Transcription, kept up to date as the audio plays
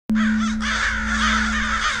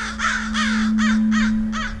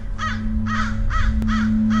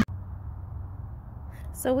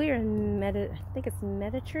So we are in I think it's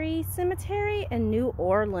Metairie Cemetery in New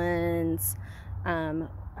Orleans. I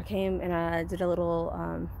came and I did a little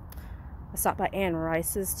I stopped by Anne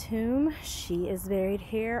Rice's tomb. She is buried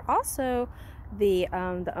here. Also, the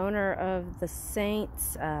owner of the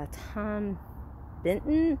Saints, Tom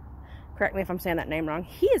Benton, correct me if I'm saying that name wrong,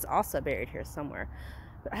 he is also buried here somewhere.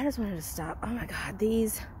 But I just wanted to stop. Oh my god,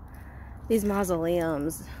 these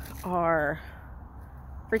mausoleums are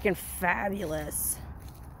freaking fabulous.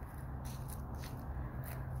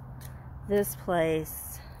 This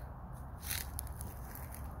place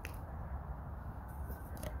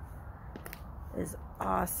is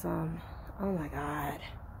awesome. Oh my god.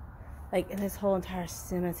 Like, and this whole entire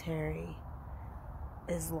cemetery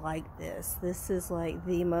is like this. This is like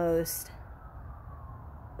the most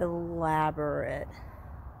elaborate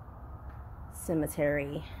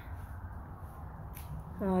cemetery.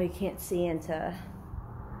 Oh, you can't see into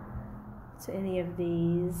any of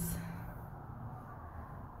these.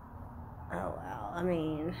 Oh wow, I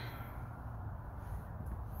mean,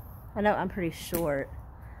 I know I'm pretty short.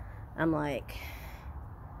 I'm like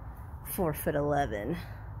 4'11",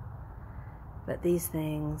 but these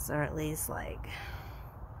things are at least like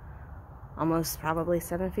almost probably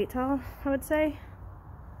 7 feet tall, I would say.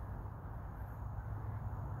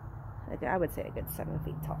 I would say a good 7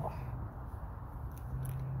 feet tall.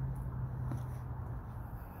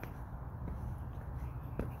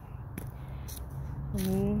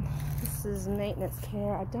 This is maintenance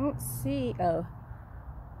care. I don't see, oh,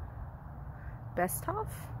 Besthoff?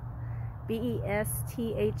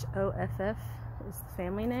 Besthoff is the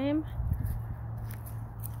family name.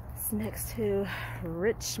 It's next to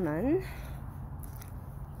Richmond.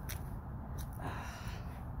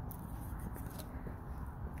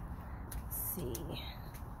 Let's see.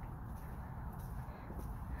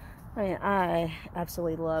 I mean, I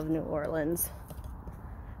absolutely love New Orleans.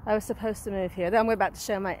 I was supposed to move here. I'm about to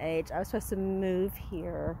show my age. I was supposed to move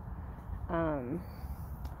here when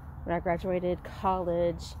I graduated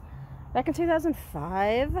college back in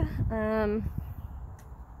 2005.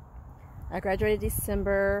 I graduated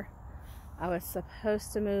December. I was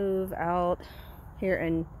supposed to move out here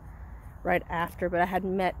and right after, but I had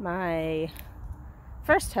met my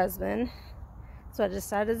first husband, so I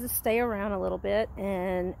decided to stay around a little bit.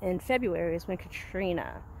 And in February is when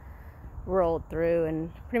Katrina rolled through,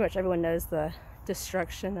 and pretty much everyone knows the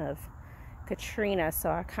destruction of Katrina,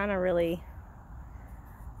 so I kind of really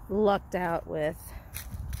lucked out with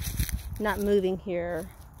not moving here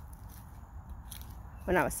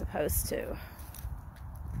when I was supposed to.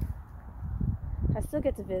 I still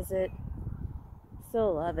get to visit,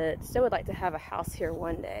 still love it, still would like to have a house here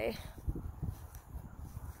one day.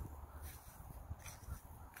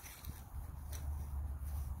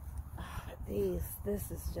 Oh, but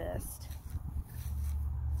this is just,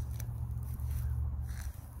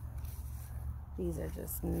 these are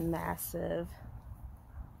just massive.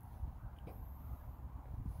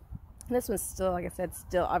 This one's still, like I said,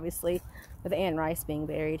 still obviously with Anne Rice being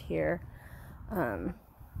buried here,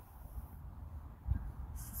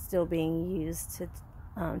 still being used to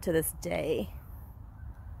this day.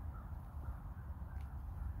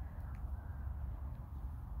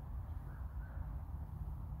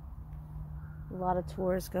 A lot of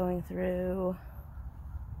tours going through.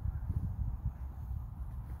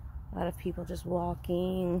 A lot of people just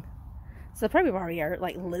walking. So probably already are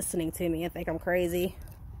like listening to me and think I'm crazy.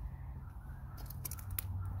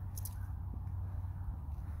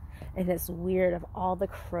 And it's weird, of all the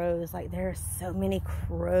crows, like there are so many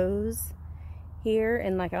crows here,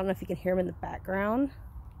 and like I don't know if you can hear them in the background,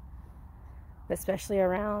 but especially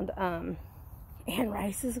around Anne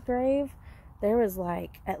Rice's grave, there was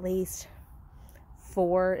like at least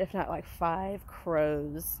 4, if not like 5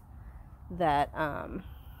 crows that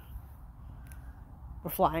were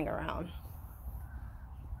flying around.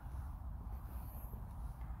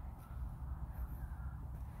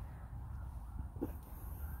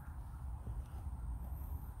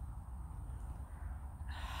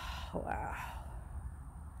 Wow.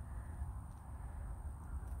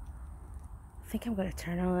 I think I'm going to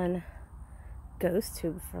turn on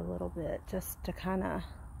GhostTube for a little bit just to kind of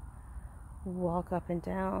walk up and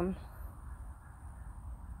down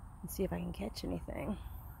and see if I can catch anything.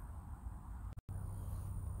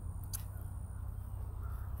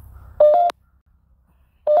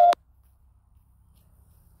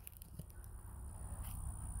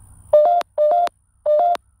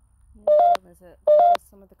 What is it? There's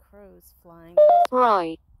some of the crows flying.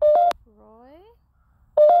 Roy. Roy?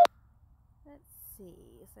 Let's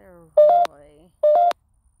see. Is there a Roy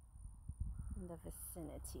in the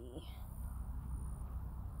vicinity?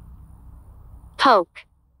 Poke.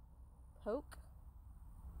 Poke?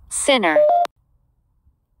 Sinner.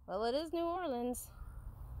 Well, it is New Orleans.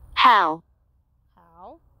 How?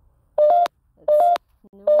 How? It's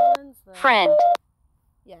New Orleans, though. Friend.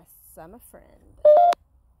 Yes, I'm a friend.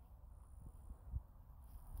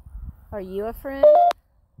 Are you a friend?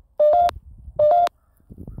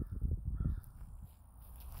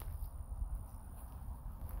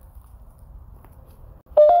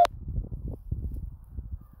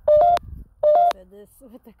 I said this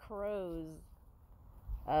with the crows.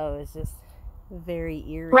 Oh, it's just very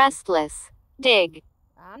eerie. Restless. Dig.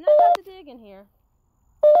 I'm not about to dig in here.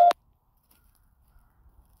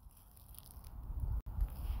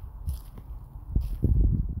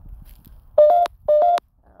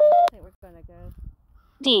 I think we're gonna go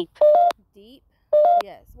Deep. deep.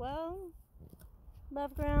 Yes, well,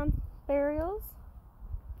 above ground burials.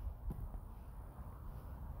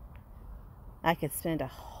 I could spend a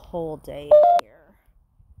whole day here.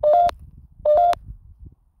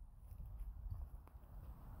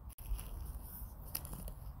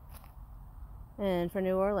 And for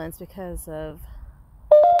New Orleans, because of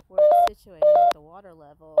where it's situated at the water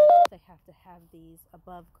level, they have to have these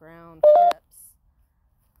above ground crypts.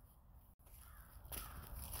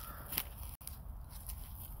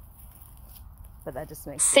 But that just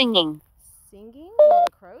makes Singing. Singing? Well,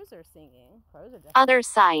 the crows are singing. Crows are definitely. Other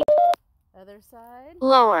side. Other side?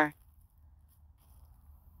 Lower.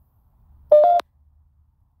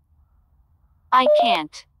 I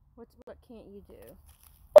can't. What can't you do?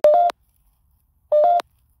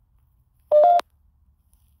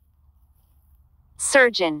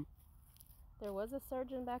 Surgeon. There was a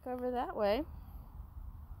surgeon back over that way.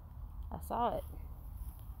 I saw it.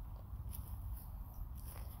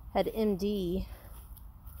 Had MD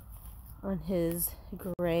on his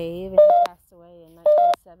grave, and he passed away in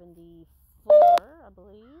 1974, I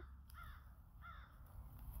believe.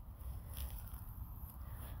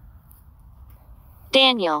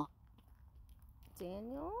 Daniel.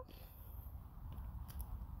 Daniel?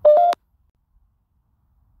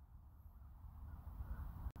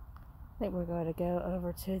 I think we're going to go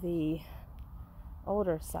over to the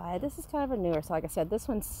older side. This is kind of a newer, so like I said, this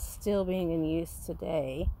one's still being in use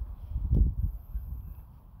today.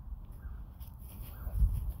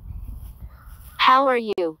 How are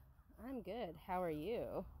you? I'm good. How are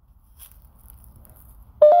you?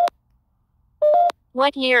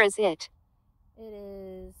 What year is it? It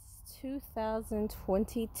is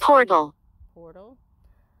 2022. Portal. Portal?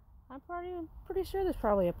 I'm pretty sure there's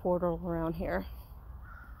probably a portal around here.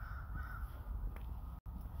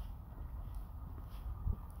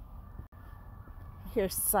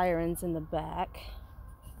 Here's sirens in the back.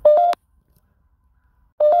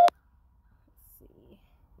 Let's see.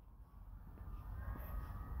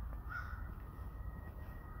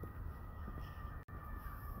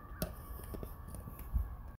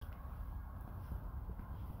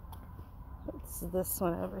 What's this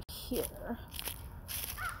one over here?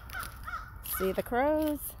 See the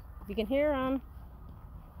crows? If you can hear them.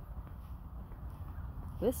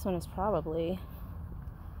 This one is probably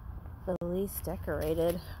the least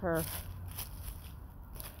decorated, or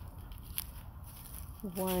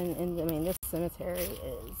one in the, I mean, this cemetery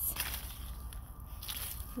is,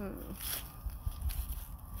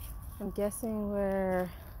 I'm guessing where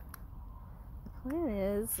the plan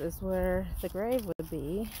is where the grave would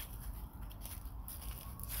be.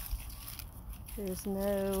 There's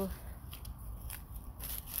no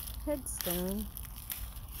headstone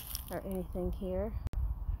or anything here.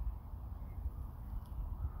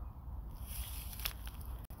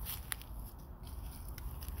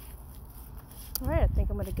 Alright, I think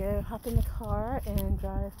I'm going to go hop in the car and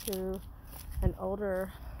drive to an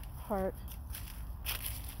older part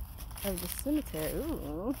of the cemetery.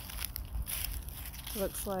 Ooh.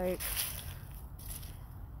 Looks like,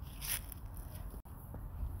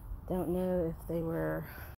 don't know if they were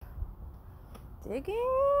digging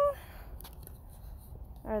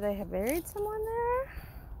or they have buried someone there.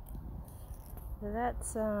 So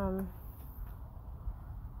that's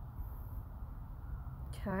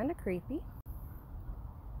kind of creepy.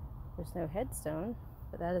 There's no headstone,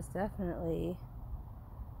 but that is definitely,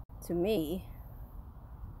 to me,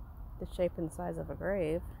 the shape and size of a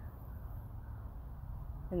grave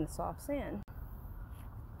in the soft sand.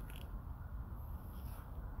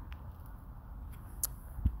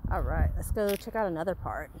 Alright, let's go check out another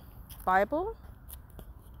part. Bible?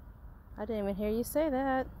 I didn't even hear you say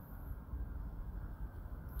that.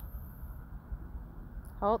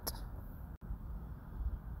 Halt.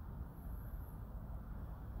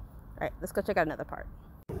 Alright, let's go check out another part.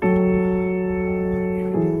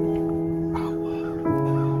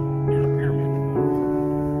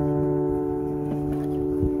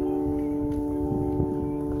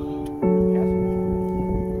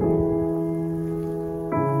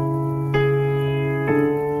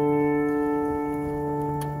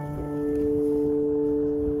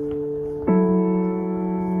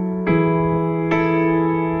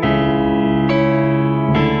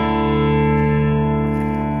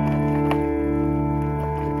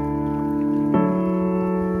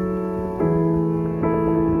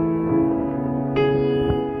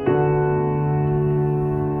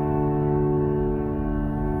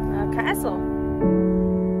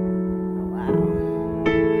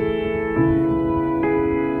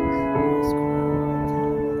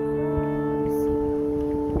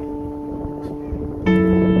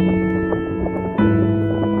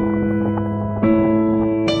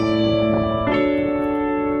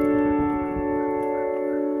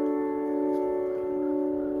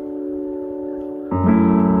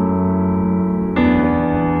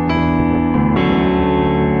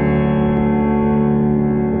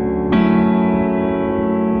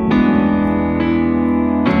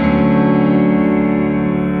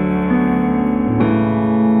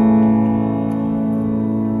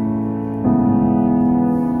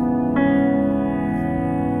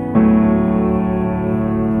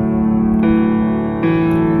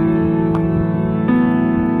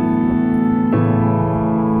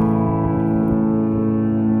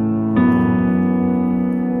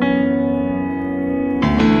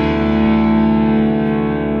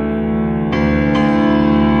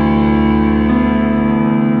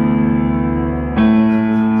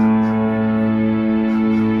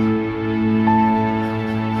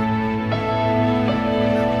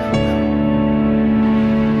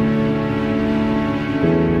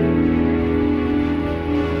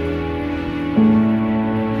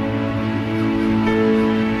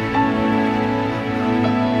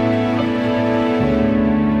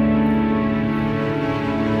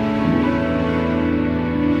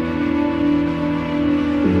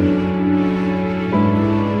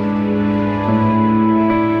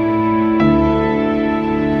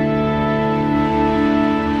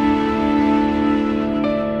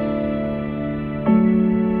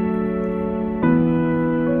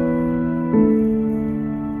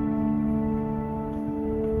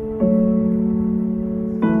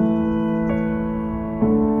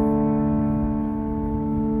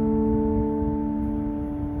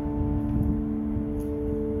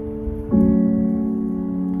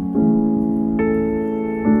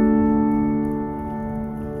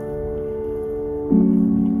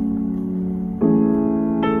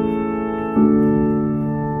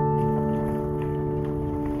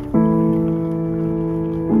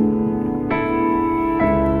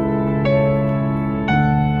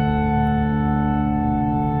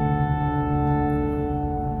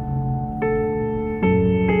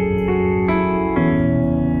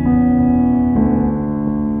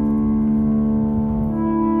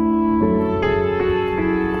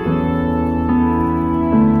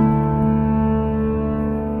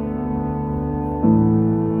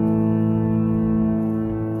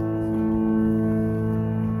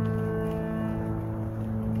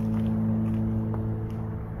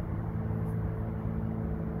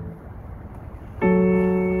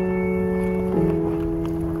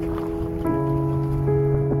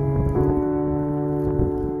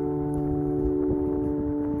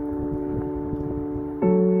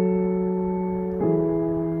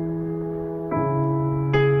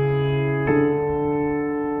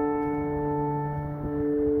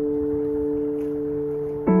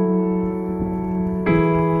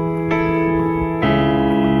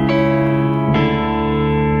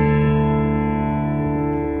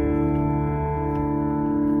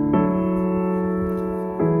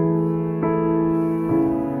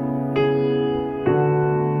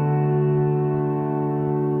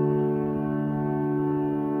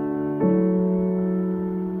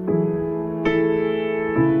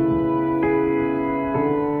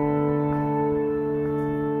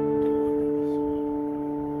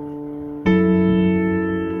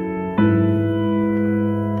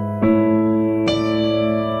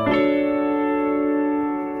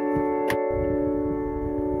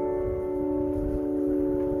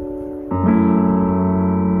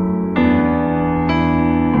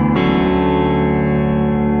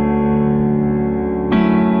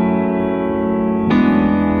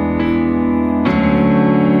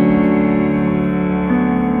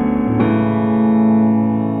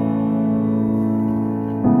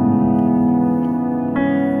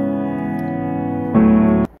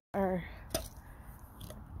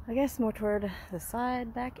 I guess more toward the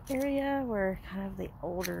side back area where kind of the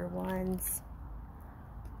older ones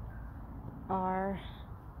are.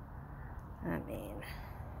 I mean,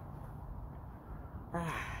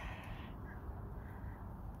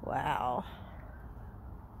 wow.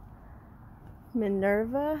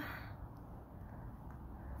 Minerva.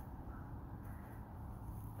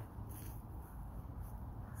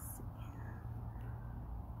 Let's see.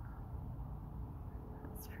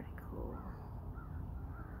 That's pretty cool.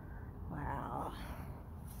 Wow.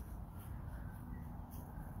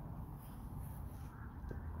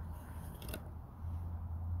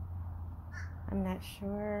 I'm not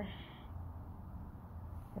sure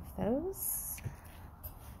if those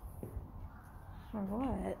or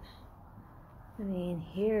what. I mean,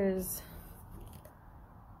 here's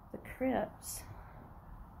the crypts,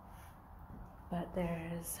 but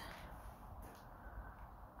there's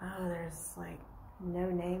like no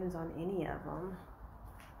names on any of them.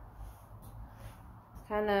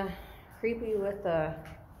 Kind of creepy with the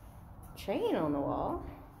chain on the wall.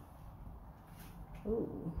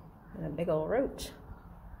 Ooh, and a big old roach.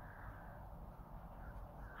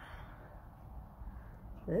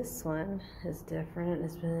 This one is different.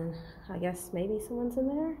 It's been, I guess maybe someone's in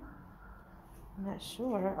there? I'm not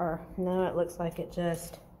sure. Or no, it looks like it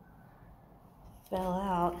just fell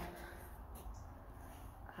out.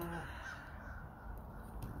 Wow.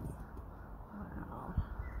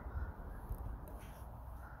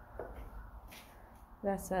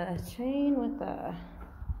 That's a chain with a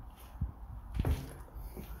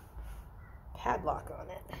padlock on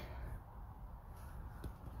it.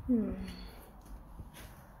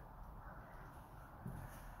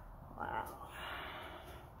 Wow.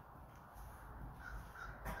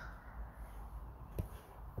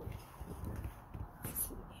 Let's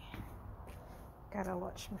see. Gotta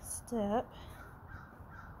watch my step.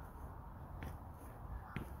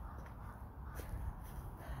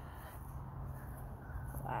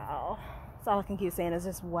 Wow. That's all I can keep saying is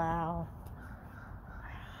just wow.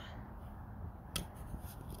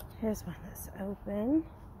 Here's one that's open.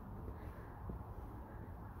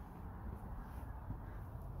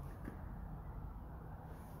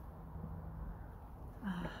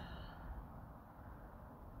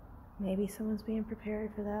 Maybe someone's being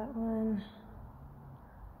prepared for that one.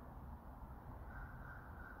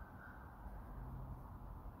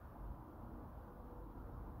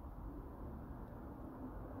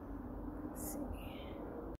 Let's see.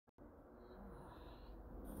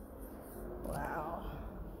 Wow.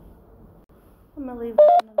 I'm gonna leave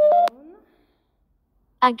that one alone.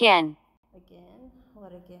 Again. Again?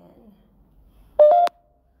 What again?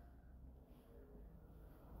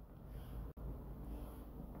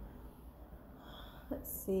 Let's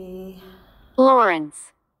see.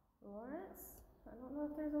 Lawrence. Lawrence? I don't know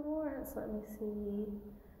if there's a Lawrence. Let me see.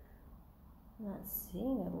 I'm not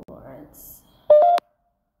seeing a Lawrence.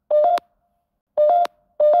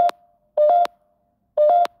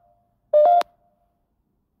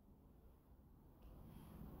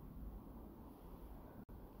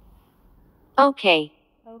 Okay.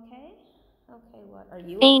 Okay? Okay, what? Are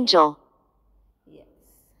you Angel. Okay? Yes.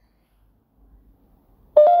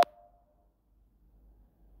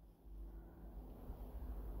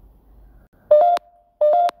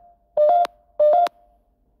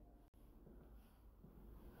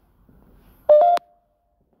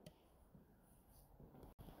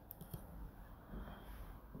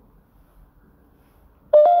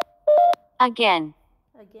 Again.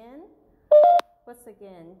 Again? What's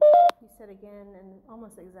again? You said again in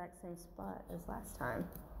almost the exact same spot as last time.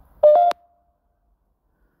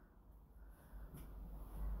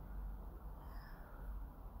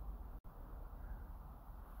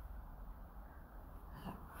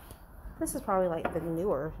 This is probably like the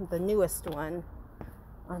newest one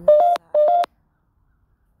on this side.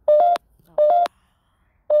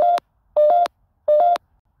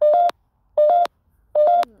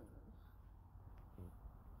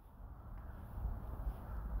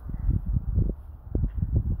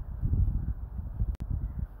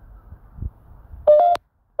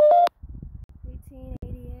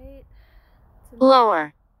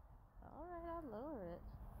 Lower. Alright, I'll lower it.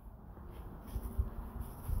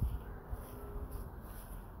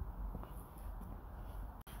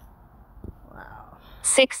 Wow.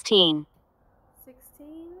 16.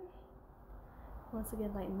 16? Once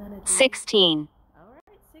again, like none of these. 16.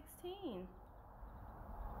 Alright, 16.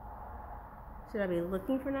 Should I be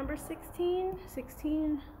looking for number 16?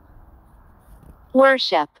 16?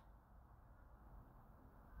 Worship.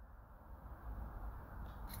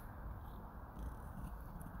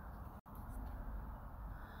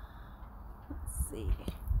 Let's see.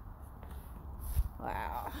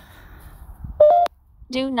 Wow.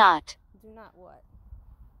 Do not. Do not what?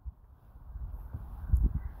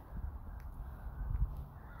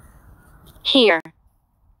 Here.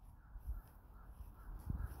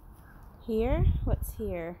 Here? What's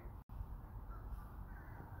here?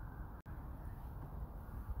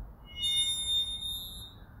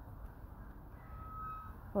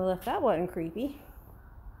 Well, if that wasn't creepy.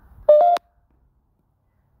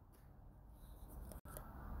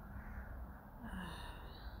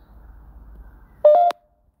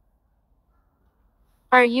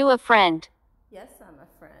 Are you a friend? Yes, I'm a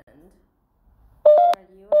friend. Are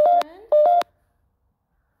you a friend?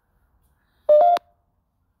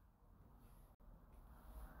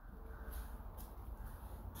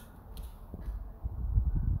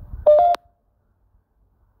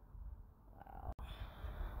 Wow.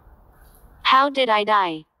 How did I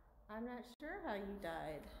die? I'm not sure how you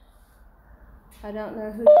died. I don't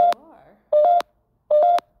know who you are.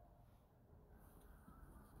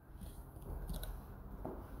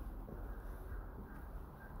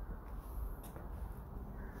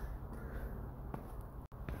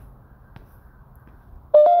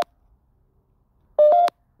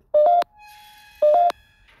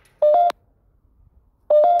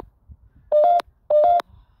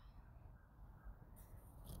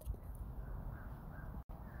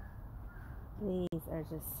 These are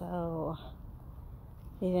just so,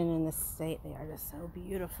 even in this state, they are just so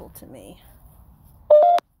beautiful to me.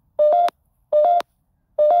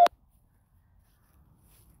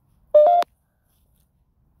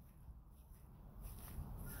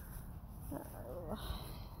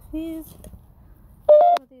 These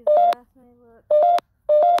grass may look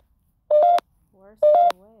worse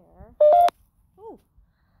to wear. Ooh,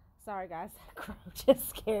 sorry guys, that crow just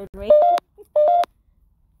scared me.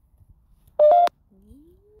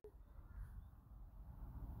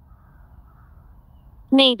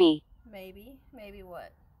 Maybe. Maybe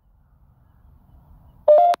what?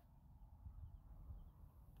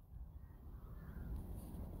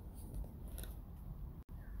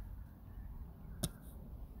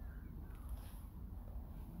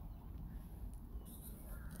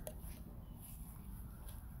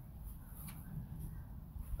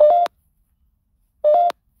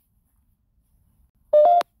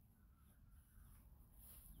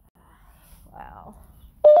 Wow.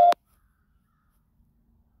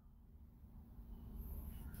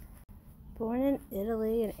 Born in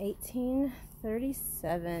Italy in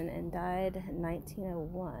 1837 and died in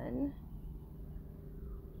 1901.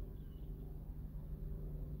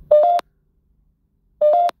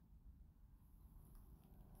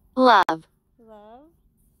 Love. Love.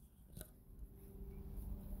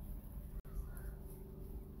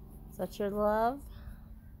 Is that your love?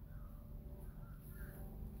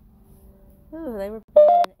 Ooh, they were born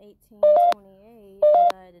in 1828 and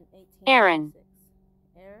died in 1896. Aaron.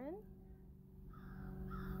 Aaron?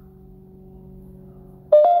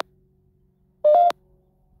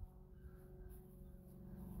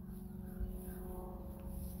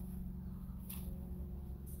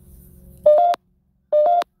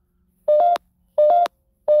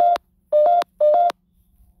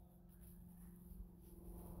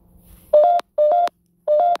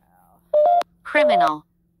 Criminal.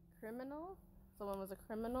 Criminal? Someone was a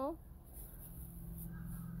criminal?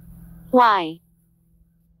 Why?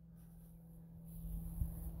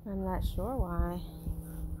 I'm not sure why.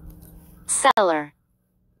 Seller.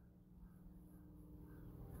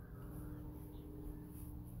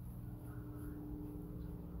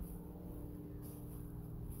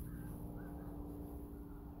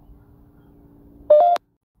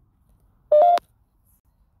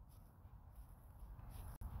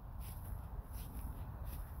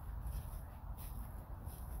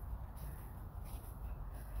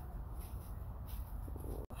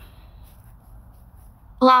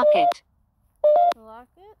 Locket.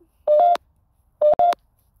 Locket?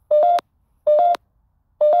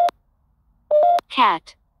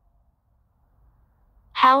 Cat.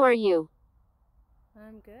 How are you?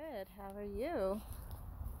 I'm good. How are you?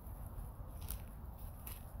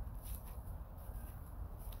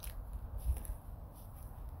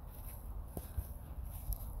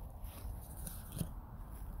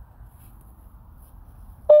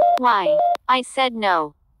 Why? I said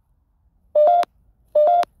no.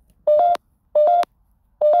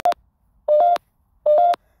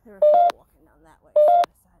 There were people walking down that way.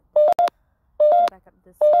 Come back up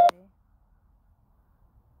this way.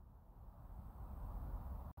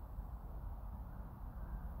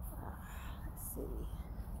 Let's see.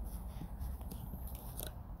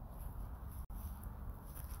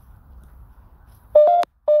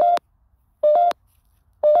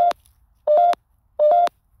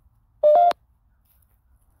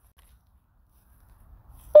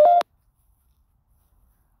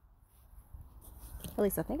 At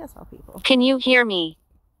least I think I saw people. Can you hear me?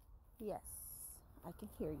 Yes, I can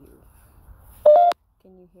hear you.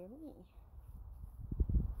 Can you hear me?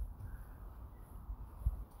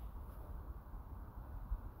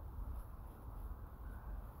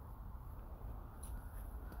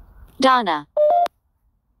 Donna.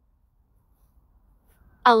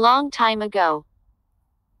 A long time ago.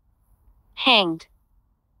 Hanged.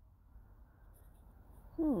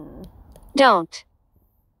 Don't.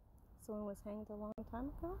 Someone was hanged a long time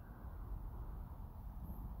ago?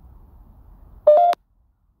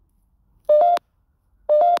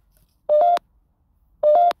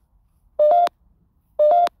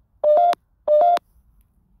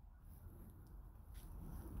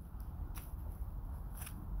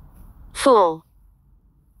 Fool.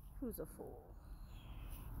 Who's a fool?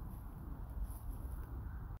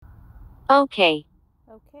 Okay.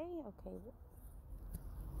 Okay, okay.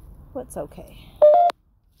 What's okay?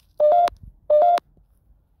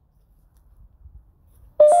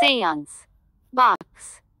 Seance.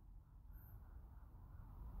 Box.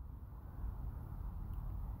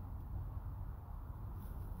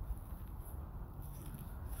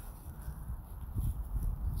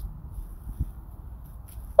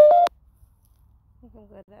 I think I'm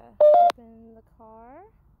going to open the car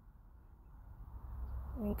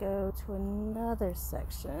and go to another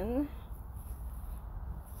section.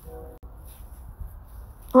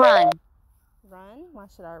 Run. Run? Why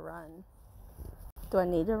should I run? Do I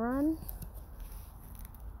need to run?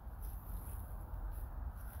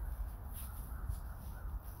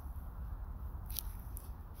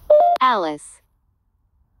 Alice.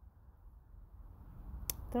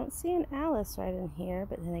 Don't see an Alice right in here,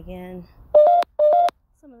 but then again,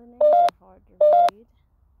 some of the names are hard to read.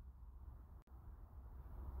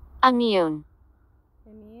 Immune.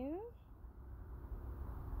 Immune?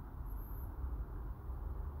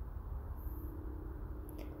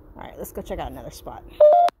 Alright, let's go check out another spot.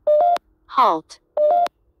 Halt.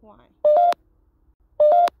 Why?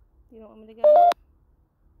 You don't want me to go?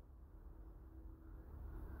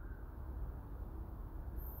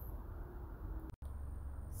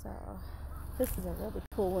 So, this is a really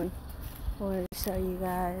cool one. I wanted to show you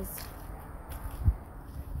guys.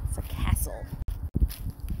 It's a castle.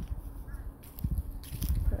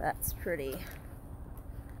 That's pretty.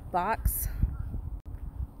 Box.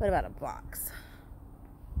 What about a box?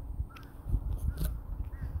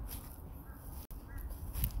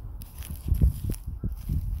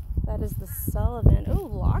 That is the Sullivan. Ooh,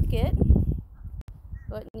 Locket.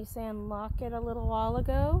 Wasn't you saying Locket a little while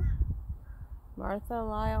ago? Martha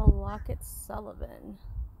Lyle Locket Sullivan.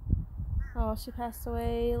 Oh, she passed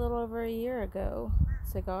away a little over a year ago.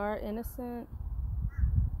 Cigar, innocent.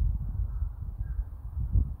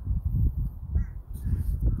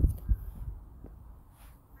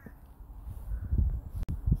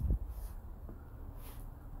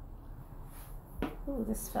 Ooh,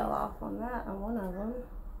 this fell off on that, on one of them.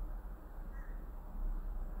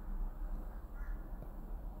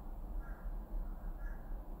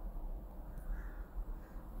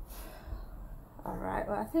 Alright,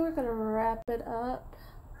 well, I think we're going to wrap it up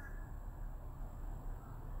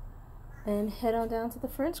and head on down to the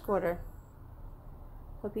French Quarter.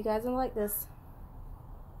 Hope you guys will like this.